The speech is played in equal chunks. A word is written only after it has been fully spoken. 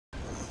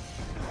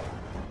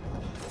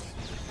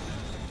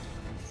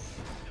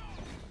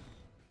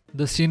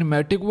The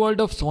cinematic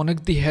world of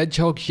Sonic the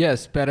Hedgehog,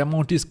 yes,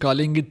 Paramount is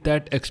calling it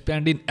that,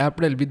 expand in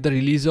April with the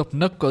release of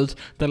Knuckles,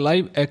 the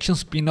live-action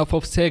spin-off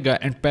of Sega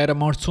and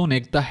Paramount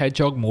Sonic the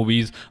Hedgehog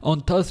movies.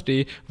 On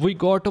Thursday, we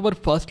got our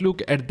first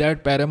look at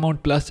that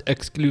Paramount Plus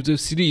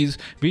exclusive series,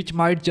 which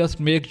might just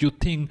make you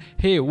think,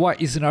 hey, why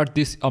is not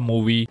this a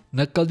movie?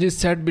 Knuckles is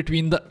set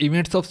between the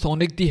events of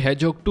Sonic the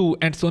Hedgehog 2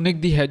 and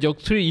Sonic the Hedgehog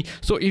 3,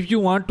 so if you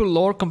want to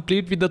lore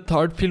complete with the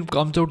third film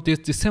comes out this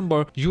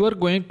December, you are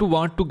going to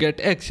want to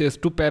get access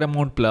to Paramount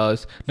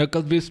Plus.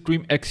 Knuckles will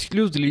stream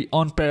exclusively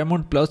on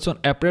Paramount Plus on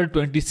April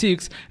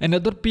 26.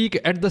 Another peek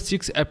at the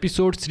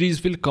 6-episode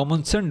series will come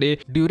on Sunday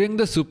during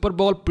the Super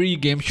Bowl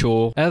pre-game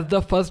show. As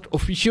the first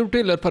official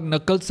trailer for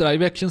Knuckles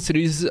live action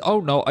series is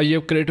out now, I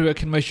have created a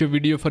reaction Mashup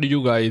video for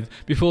you guys.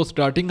 Before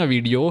starting a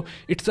video,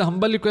 it's a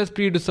humble request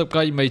please to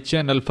subscribe my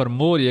channel for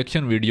more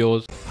reaction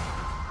videos.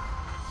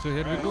 So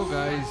here we go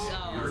guys,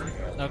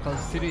 Knuckles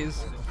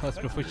series, first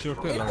official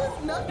trailer.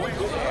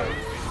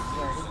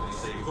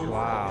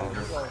 Wow.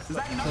 So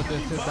they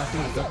said that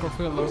is the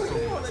trailer.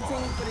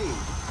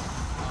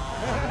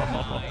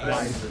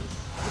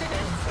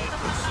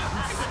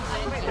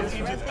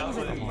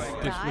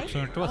 This looks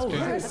interesting.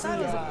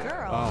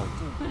 Wow.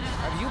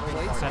 Have you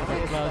played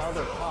SinePals?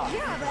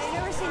 Yeah, but I've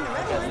never seen the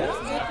red one.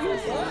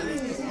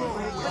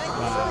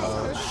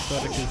 Wow.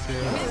 Sonic is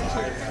here.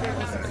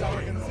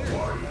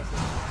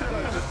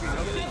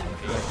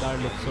 That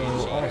looks so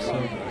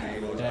awesome.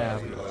 Damn.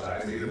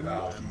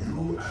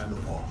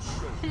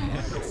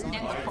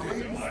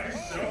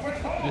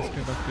 This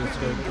kind of is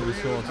going to be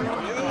so awesome.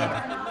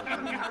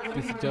 And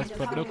this is just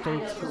for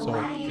Knuckles, so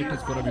it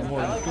is going to be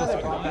more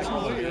interesting.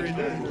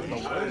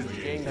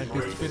 And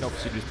this spin-off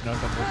series, not a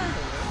movie.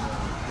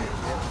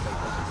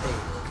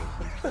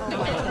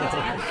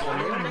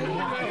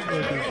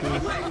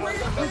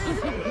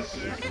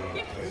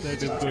 That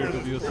is going to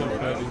be so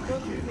funny.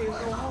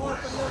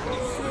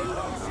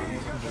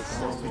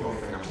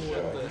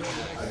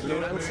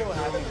 Dude, I'm so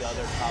happy the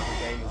other top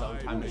games on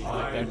time to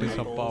shine. That is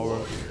some power.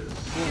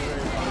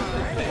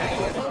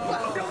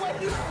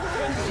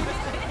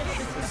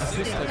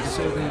 This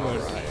episode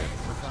is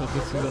so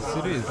this is a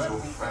series. So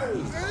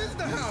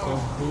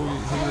who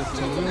is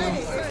Tyrone?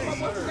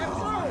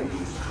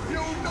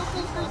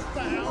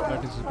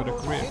 That is gonna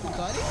create.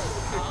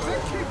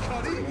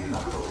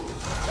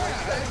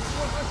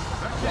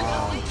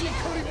 Wow.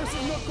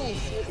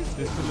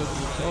 This will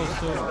look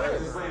also.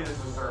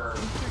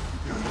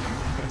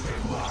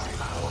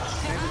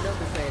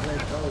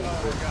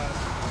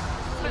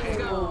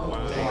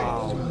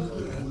 Wow.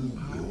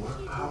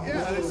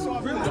 That is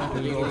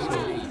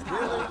also.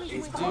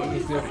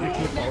 They're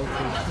pretty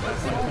powerful.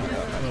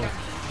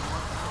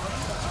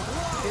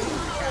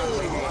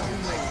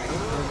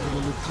 That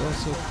looks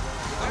awesome.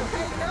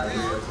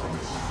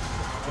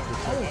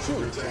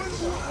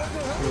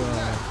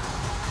 Wow.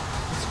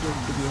 It's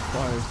going to be a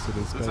fire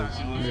series, guys.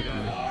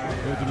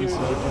 Where do you see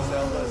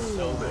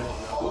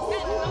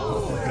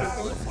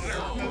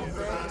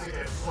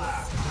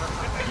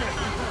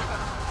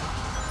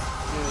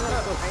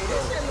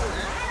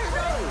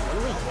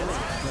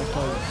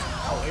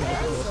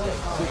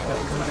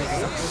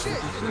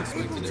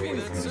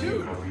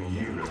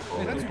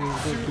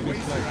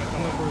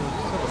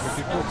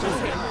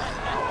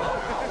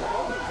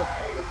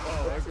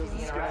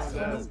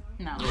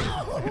No.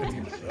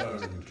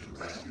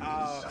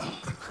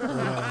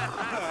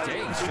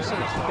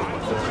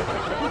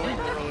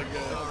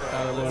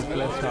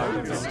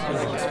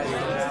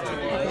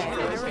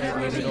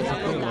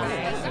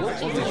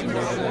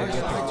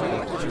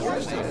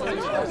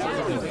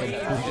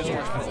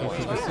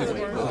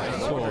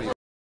 Let's